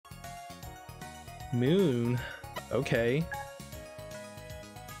Moon. Okay.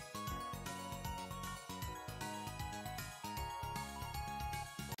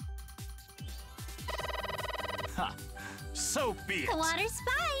 Ha! So be it. The water's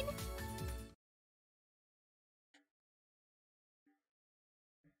fine.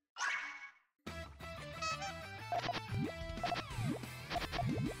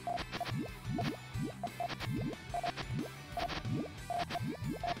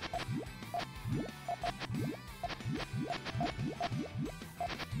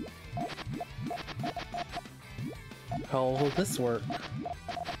 How will this work?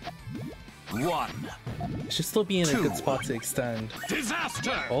 1. It should still be in a good spot to extend.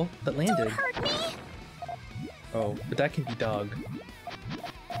 Disaster! Oh, that landed. Don't hurt me. Oh, but that can be dug.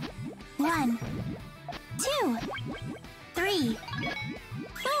 1, 2, 3,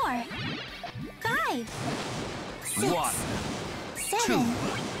 4, 5, 6, 1, 7. 2,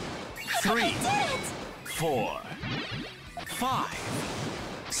 I 3, did it! 4,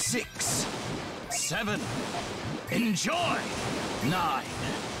 5, 6, 7. Enjoy! 9,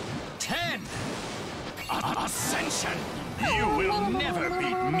 10. Ascension! You will never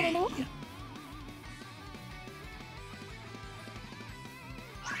beat me!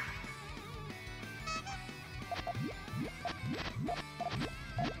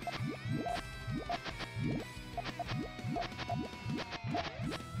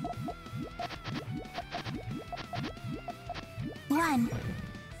 One.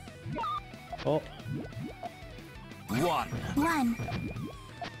 Oh, 1, 1.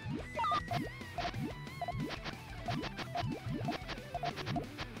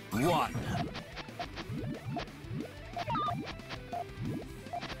 1,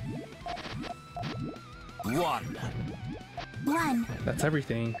 1. 1, that's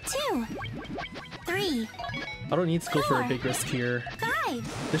everything. 2, 3, I don't need to go for a 4, big risk here.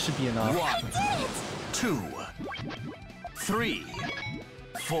 5. This should be enough. 1, I did it! 2, 3,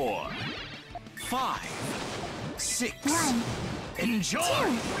 4, 5, 6. 1. Enjoy! 2.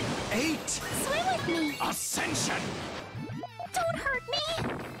 8. Swim with me. Ascension! Don't hurt me.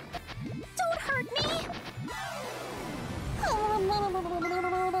 Don't hurt me.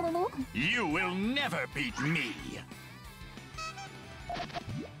 You will never beat me!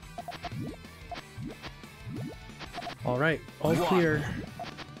 Alright, all 1, clear.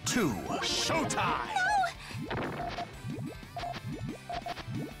 2. Showtime!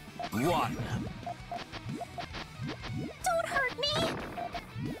 1, Don't hurt me.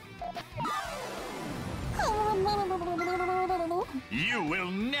 you will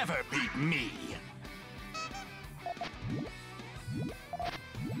never beat me!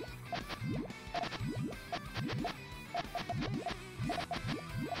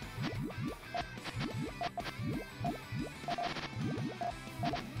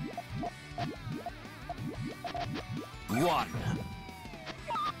 One,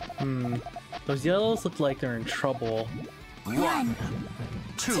 Those yellows look like they're in trouble. 1,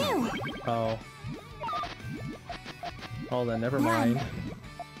 2. 2. Oh. Oh, then never mind.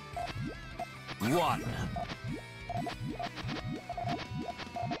 1,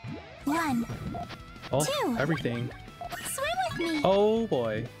 1. Oh, 2. everything. Swim with me. Oh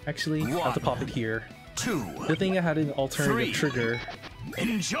boy. Actually, I have to 1, pop it here. 2. Good thing I had an alternative 3. trigger.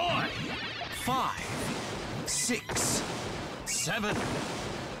 Enjoy! 5, 6, 7,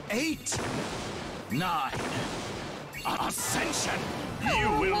 8, 9. Ascension! You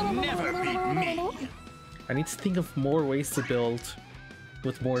will never beat me! I need to think of more ways to build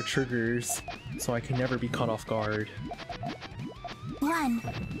with more triggers so I can never be caught off guard. 1.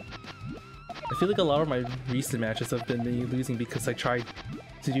 I feel like a lot of my recent matches have been me losing because I tried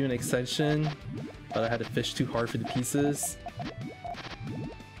to do an extension, but I had to fish too hard for the pieces.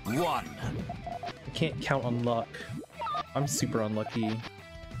 1, I can't count on luck. I'm super unlucky.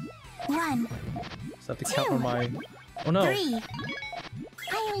 1. So I have to count on my... Oh no! 3.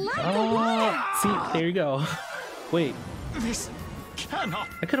 I love the water. See, there you go. Wait, this cannot.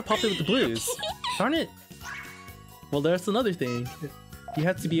 I could have popped it with the blues. Darn it! Well, there's another thing. You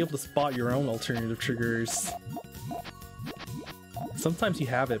have to be able to spot your own alternative triggers. Sometimes you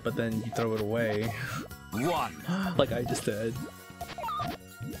have it, but then you throw it away. 1, Like I just did.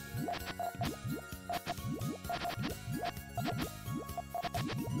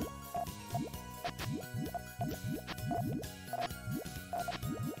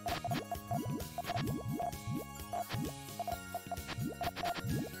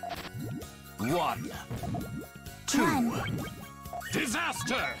 One, 2. 1.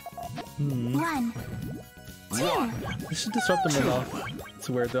 Disaster! 1. 1, This should disrupt them enough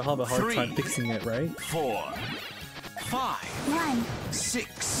to where they'll have a hard 3. time fixing it, right? 4, 5, 1,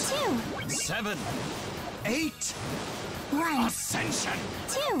 6, 2, 7, 8. 1, Ascension!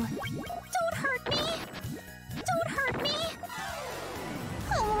 2. Don't hurt me! Don't hurt me!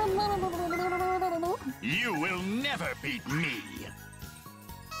 You will never beat me!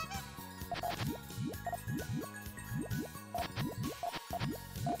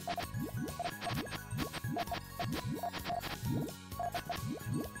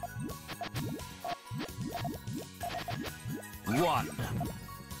 One,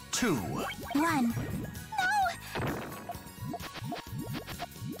 2, 1.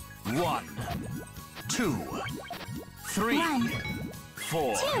 1, 2, 3, 1,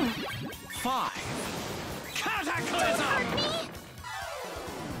 4, 2. 5. Cataclysm!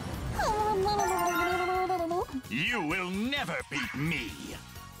 You will never beat me!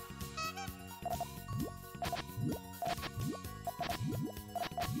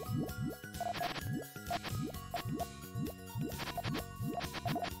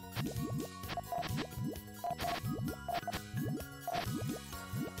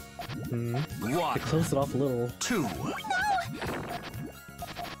 I closed it off a little. 2.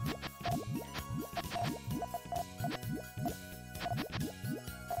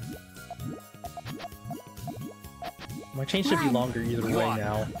 My chain should be longer either way One.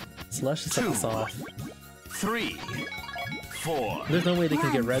 now. So let's just set this 2. off. 3, 4. There's no way they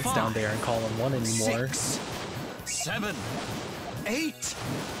can get reds Five. down there and call them 1 anymore. 6, 7, 8.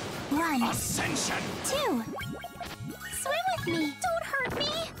 1, Ascension! 2. Swim with me! Don't hurt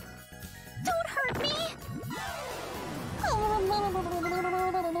me! Don't hurt me!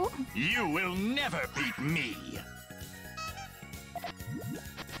 You will never beat me!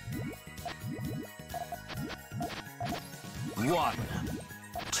 One,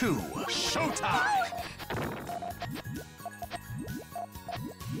 2, showtime!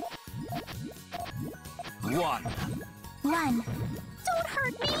 1, 1. Don't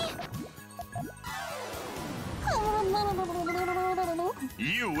hurt me!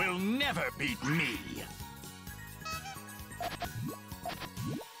 you will never beat me!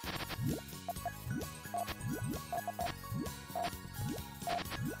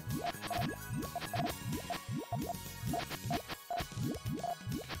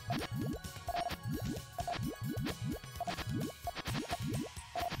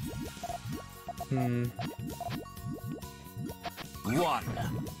 One,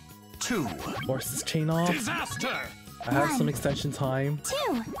 2. Force this chain off. Disaster! I have some 1. extension time.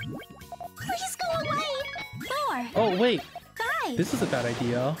 2. Please go away! 4. Oh, wait! 5. This is a bad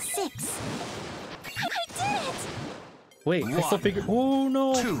idea. 6. I did it! Wait, I still 1, figured. Oh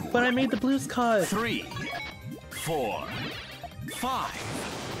no! 2. But I made the blues cut! 3, 4,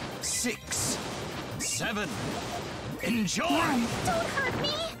 5, 6, 7. Enjoy! 1. Don't hurt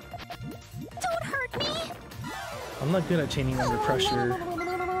me! Don't hurt me! I'm not good at chaining under pressure.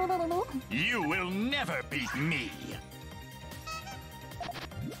 You will never beat me!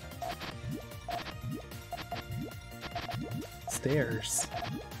 Stairs.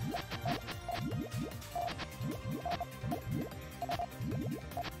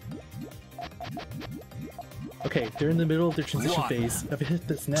 Okay, they're in the middle of their transition 1, phase. If I hit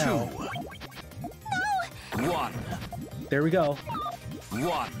this now, 2. 1, there we go.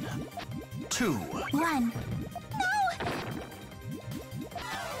 1, 2. 1.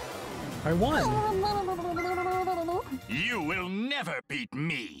 I won! You will never beat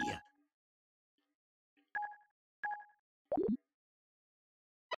me!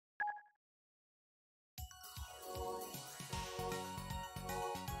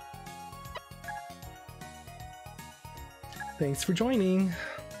 Thanks for joining.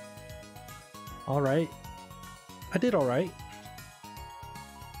 Alright. I did alright.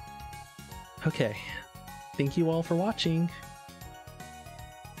 Okay. Thank you all for watching.